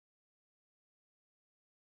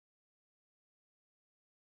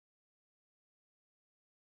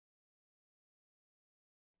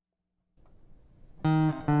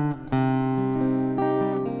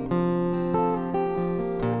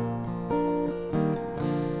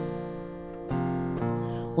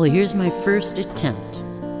Well, here's my first attempt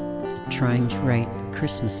at trying to write a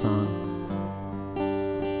Christmas song.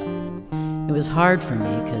 It was hard for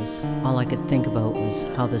me because all I could think about was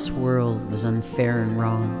how this world was unfair and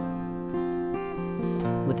wrong,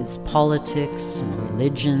 with its politics and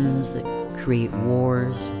religions that create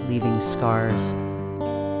wars, leaving scars.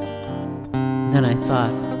 Then I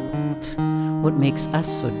thought, what makes us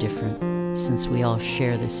so different since we all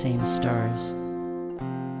share the same stars?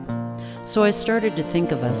 So I started to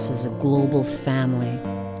think of us as a global family,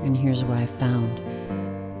 and here's what I found.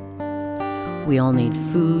 We all need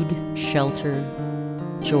food, shelter,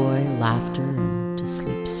 joy, laughter, and to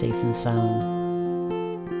sleep safe and sound.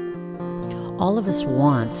 All of us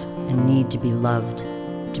want and need to be loved,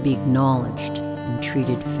 to be acknowledged and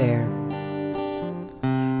treated fair.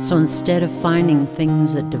 So instead of finding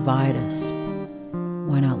things that divide us,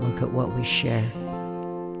 why not look at what we share?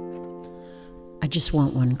 I just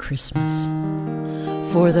want one Christmas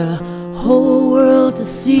for the whole world to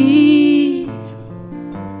see,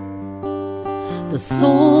 the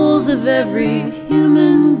souls of every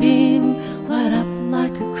human being light up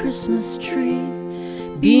like a Christmas tree,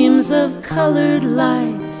 beams of colored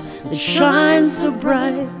lights that shine so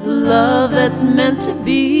bright, the love that's meant to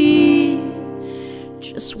be.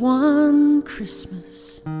 Just one Christmas.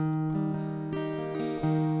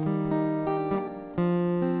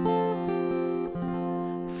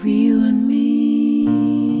 For you and me.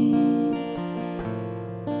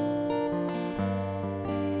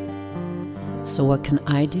 So what can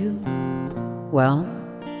I do? Well,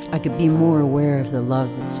 I could be more aware of the love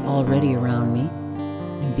that's already around me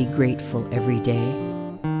and be grateful every day.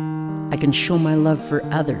 I can show my love for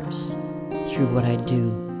others through what I do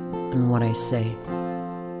and what I say.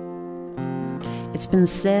 It's been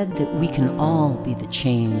said that we can all be the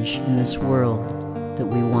change in this world that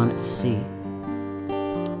we want to see.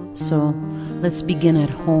 So let's begin at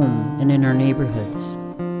home and in our neighborhoods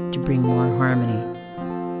to bring more harmony.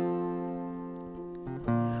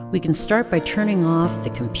 We can start by turning off the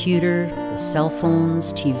computer, the cell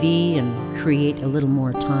phones, TV, and create a little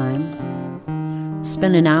more time.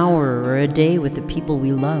 Spend an hour or a day with the people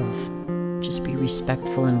we love. Just be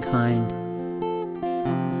respectful and kind.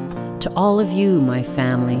 To all of you, my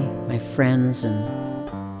family, my friends, and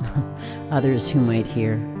others who might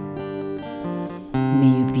hear, may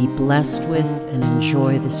you be blessed with and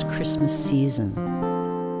enjoy this Christmas season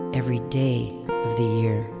every day of the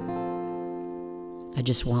year. I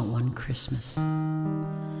just want one Christmas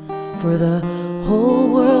for the whole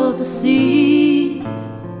world to see,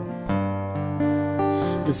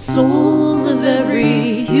 the souls of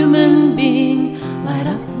every human being light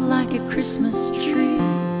up like a Christmas tree,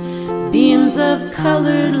 beams of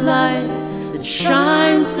colored lights that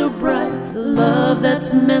shine so bright, the love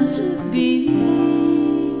that's meant to be.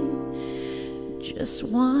 Just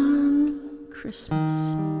one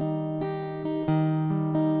Christmas.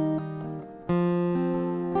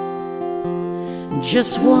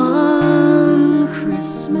 Just one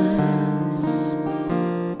Christmas.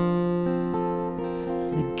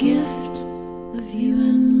 The gift